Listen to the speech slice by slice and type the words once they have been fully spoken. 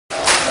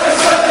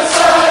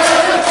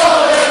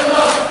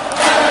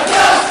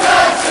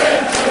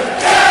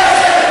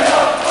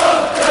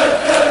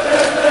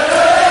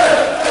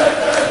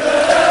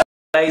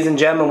ladies and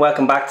gentlemen,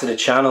 welcome back to the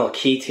channel.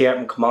 Keith here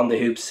from Come On The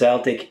Hoops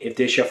Celtic. If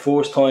this is your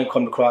first time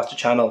coming across the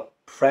channel,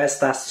 press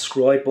that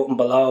subscribe button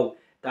below,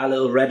 that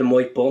little red and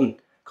white button,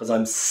 because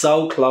I'm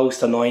so close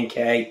to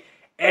 9k.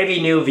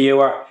 Every new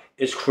viewer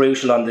is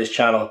crucial on this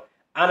channel,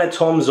 and a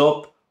thumbs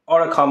up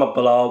or a comment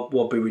below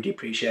would be really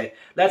appreciated.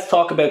 Let's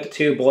talk about the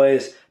two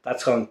boys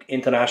that's on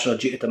international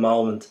duty at the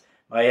moment,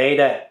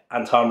 Maeda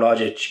and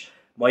Rogic.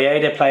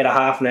 Maeda played a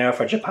half an hour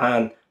for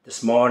Japan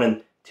this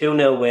morning,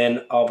 2-0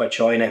 win over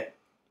China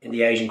in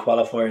the Asian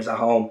qualifiers at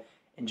home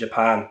in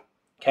Japan.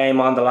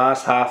 Came on the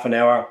last half an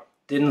hour,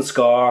 didn't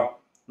score.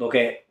 Look,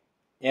 at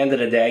the end of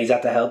the day, he's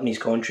had to help his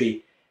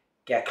country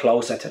get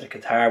closer to the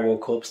Qatar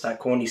World Cups. They're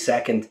currently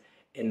second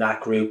in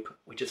that group,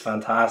 which is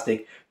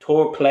fantastic.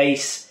 Third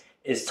place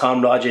is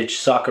Rogic,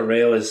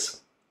 Socceroos.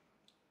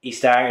 He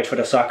started for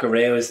the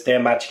Socceroos. Their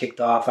match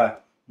kicked off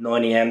at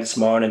 9 AM this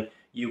morning,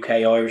 UK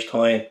Irish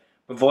time.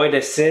 Provided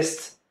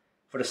assist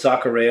for the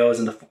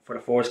Socceroos for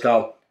the first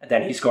goal, and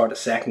then he scored the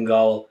second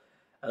goal.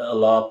 A little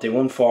lob. They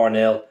won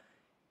 4-0.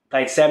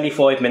 Played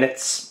 75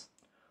 minutes,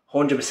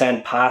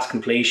 100% pass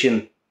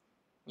completion.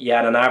 He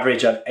had an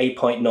average of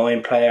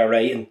 8.9 player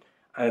rating,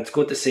 and it's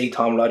good to see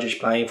Rogic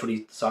playing for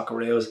the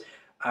Socceroos.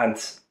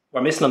 And we're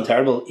missing him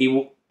terrible.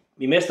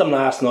 We missed him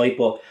last night,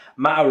 but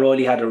Matt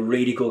O'Reilly had a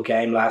really good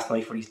game last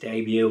night for his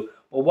debut.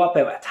 But what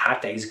about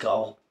HATATE's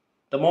goal?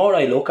 The more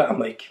I look at him,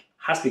 like,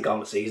 has to be goal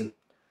of the season.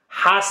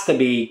 Has to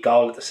be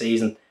goal of the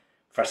season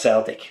for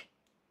Celtic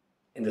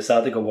in the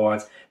Celtic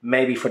Awards,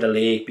 maybe for the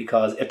league,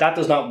 because if that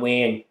does not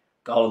win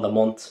goal of the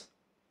month,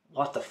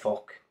 what the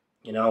fuck,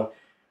 you know?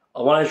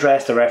 I want to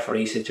address the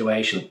referee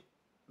situation.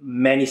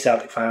 Many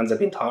Celtic fans have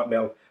been talking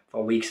about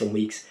for weeks and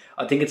weeks.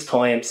 I think it's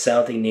time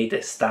Celtic need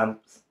to stand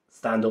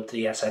up to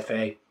the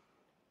SFA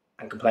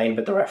and complain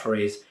about the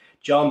referees.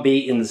 John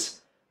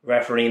Beaton's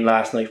refereeing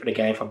last night for the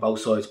game for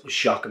both sides was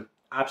shocking,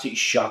 absolutely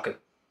shocking.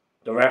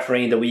 The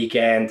refereeing the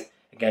weekend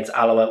against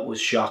Alouette was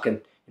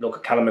shocking. You look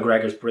at Callum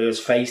McGregor's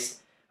bruised face.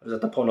 I was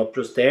at the pun up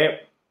just there.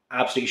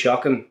 Absolutely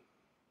shocking.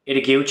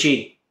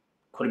 Itaguchi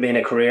could have been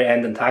a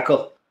career-ending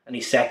tackle in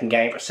his second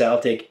game for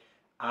Celtic.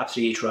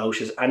 Absolutely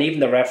atrocious. And even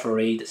the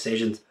referee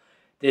decisions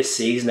this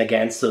season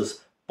against us,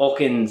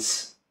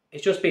 bookings,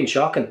 it's just been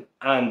shocking.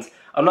 And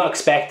I'm not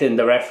expecting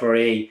the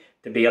referee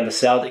to be on the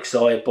Celtic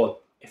side,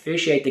 but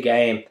officiate the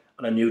game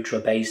on a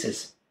neutral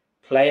basis.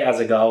 Play it as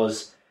it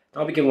goes.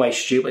 Don't be giving away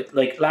stupid.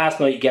 Like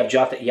last night, you gave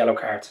Jota a yellow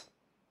card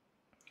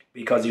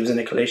because he was in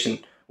a collision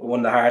with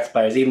one of the Hearts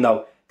players, even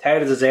though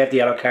Taylor deserved the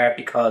yellow card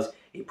because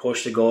he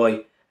pushed the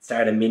guy,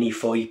 started a mini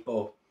fight.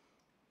 But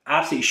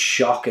absolutely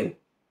shocking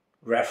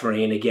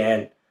refereeing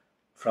again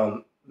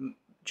from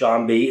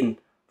John Beaton,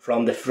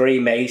 from the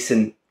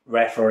Freemason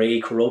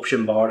referee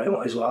corruption board, I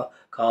might as well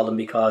call them,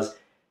 because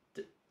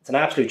it's an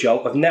absolute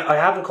joke. I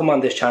haven't come on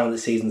this channel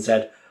this season and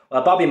said,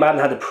 well, Bobby Madden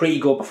had a pretty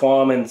good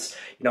performance,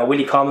 you know,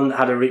 Willie Collin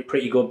had a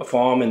pretty good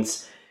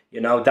performance, you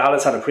know,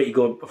 Dallas had a pretty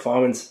good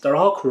performance. They're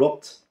all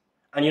corrupt.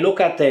 And you look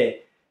at the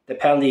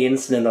penalty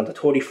incident on the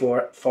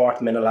 34th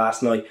minute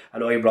last night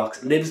at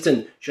Ibrox.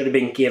 Livingston should have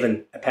been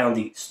given a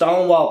penalty.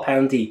 Stonewall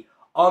penalty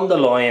on the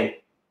line.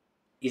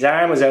 His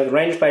arm was out, the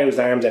Rangers player was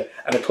arms out,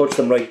 and it touched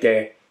him right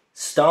there.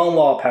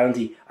 Stonewall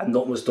penalty, and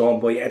nothing was done.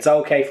 But it's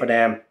okay for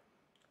them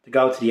to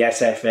go to the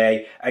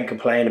SFA and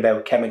complain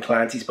about Kevin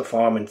Clancy's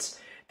performance.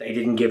 They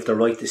didn't give the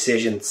right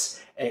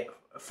decisions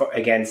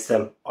against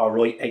them, or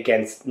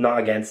not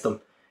against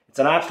them. It's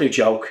an absolute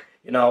joke.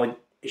 You know,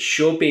 it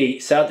should be,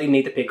 Celtic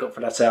need to pick up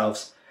for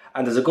themselves.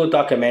 And there's a good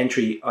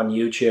documentary on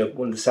YouTube,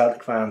 one of the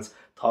Celtic fans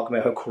talking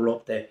about how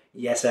corrupt the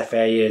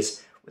SFA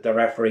is with the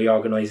referee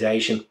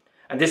organisation.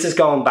 And this is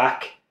going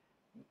back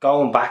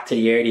to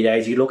the early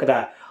days. You look at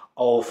that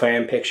old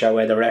firm picture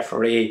where the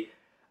referee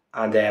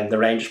and the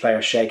Rangers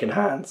player shaking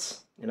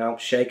hands. You know,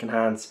 shaking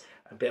hands.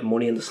 A bit of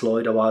money in the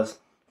slide there was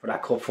for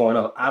that cup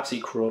final.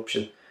 Absolute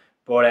corruption.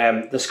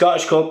 But the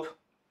Scottish Cup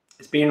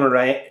is being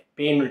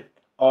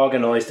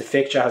organised. The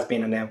fixture has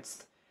been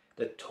announced.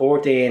 The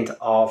 13th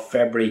of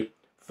February,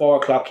 4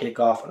 o'clock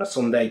kickoff on a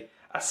Sunday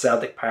at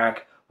Celtic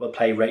Park, will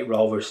play Rate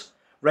Rovers.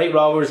 Rate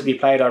Rovers will be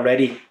played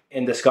already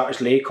in the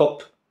Scottish League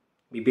Cup.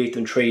 We beat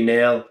them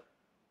 3-0.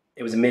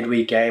 It was a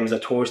midweek game, it was a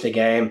Thursday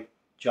game.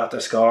 Jota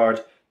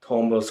scored,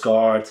 Turnbull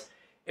scored.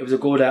 It was a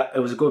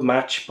good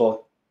match,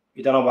 but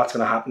you don't know what's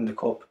going to happen in the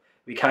cup.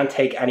 We can't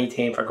take any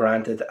team for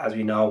granted, as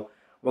we know.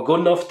 We're good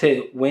enough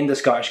to win the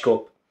Scottish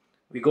Cup.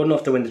 We're good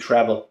enough to win the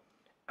treble.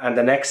 And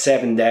the next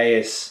 7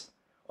 days,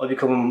 I'll be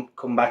coming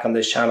back on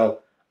this channel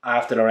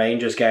after the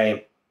Rangers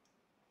game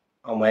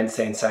on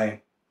Wednesday and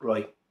saying,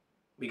 right,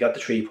 we got the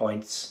 3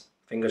 points.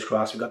 Fingers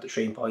crossed, we got the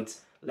 3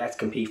 points. Let's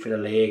compete for the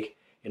league.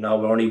 You know,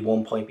 we're only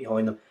 1 point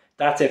behind them.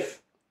 That's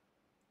if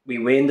we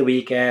win the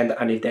weekend,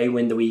 and if they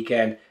win the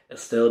weekend,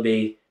 it'll still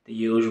be the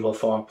usual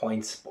 4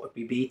 points. But if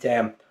we beat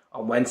them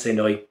on Wednesday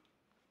night,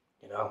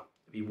 you know,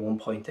 it'll be 1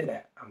 point in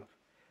it. And,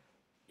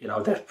 you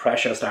know, the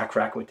pressure will start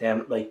cracking with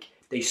them. Like,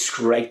 they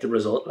scraped the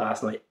result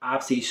last night.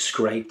 Absolutely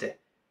scraped it.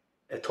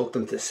 It took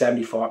them to the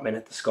 74th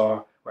minute to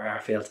score where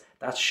Arfield.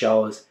 That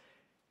shows.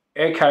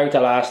 Our character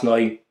last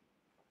night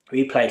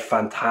We played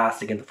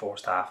fantastic in the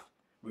first half.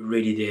 We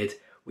really did.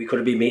 We could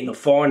have been beaten up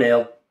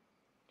 4-0.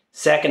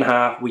 Second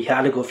half, we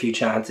had a good few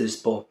chances,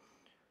 but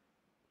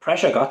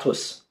pressure got to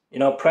us. You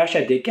know,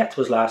 pressure did get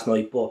to us last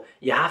night, but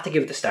you have to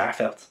give it to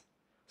Starfelt.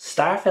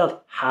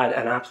 Starfelt had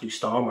an absolute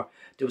stormer.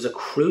 There was a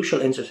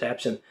crucial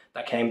interception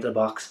that came to the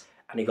box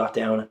and he got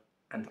down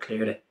and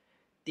cleared it.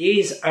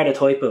 These are the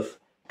type of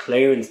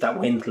clearance that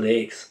wins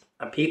leagues,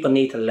 and people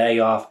need to lay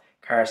off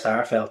Carl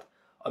Starfelt.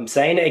 I'm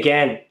saying it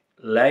again,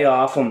 lay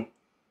off him.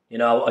 You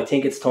know, I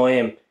think it's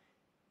time.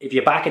 If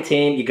you back a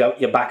team,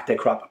 you back the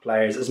crop of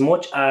players. As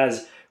much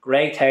as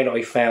Greg Taylor,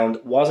 I found,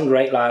 wasn't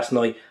great last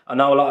night. I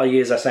know a lot of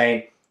you are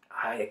saying,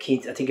 I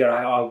think you're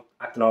all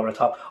acting over the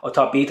top. I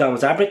thought Beaton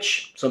was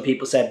average. Some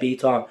people said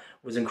Beaton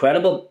was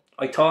incredible.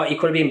 I thought he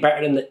could have been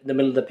better in the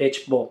middle of the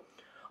pitch, but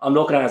I'm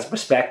looking at his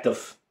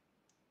perspective.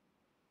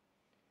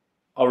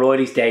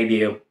 O'Reilly's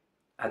debut,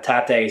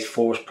 HATATE's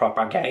first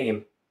proper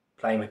game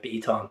playing with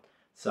Beaton.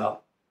 So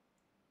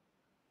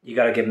you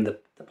got to give him the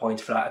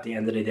points for that at the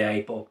end of the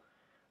day. But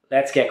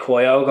let's get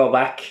Kyogo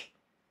back.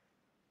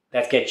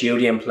 Let's get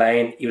Julian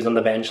playing. He was on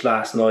the bench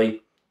last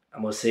night,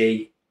 and we'll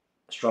see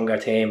a stronger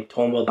team.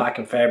 Turnbull back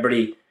in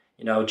February.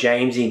 You know,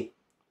 Jamesy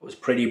was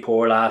pretty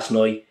poor last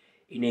night.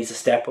 He needs to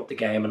step up the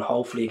game, and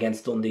hopefully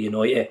against Dundee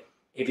United,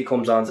 if he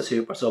comes on as a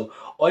super sub.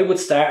 I would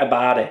start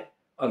Maeda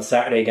on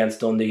Saturday against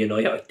Dundee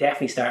United. I'd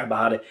definitely start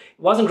Maeda. It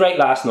wasn't great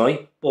last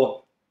night,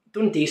 but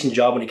done a decent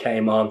job when he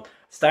came on.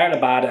 Start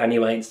Maeda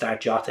anyway and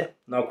start Jota.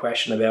 No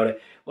question about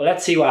it. Well,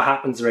 let's see what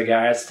happens in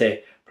regards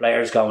to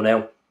players going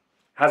out.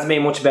 Hasn't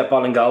been much about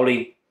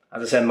Bolingoli.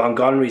 As I said,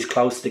 Montgomery's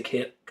close to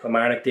the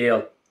Kilmarnock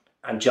deal.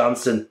 And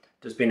Johnson,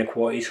 there's been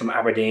inquiries from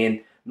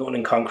Aberdeen. Nothing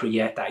in concrete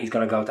yet that he's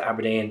going to go to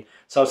Aberdeen.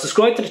 So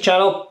subscribe to the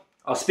channel.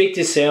 I'll speak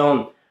to you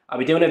soon. I'll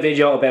be doing a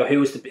video about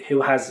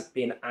who has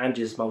been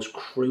Ange's most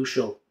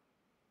crucial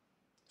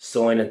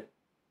signing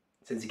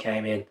since he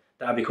came in.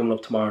 That'll be coming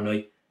up tomorrow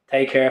night.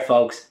 Take care,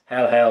 folks.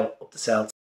 Hell, up the Celts.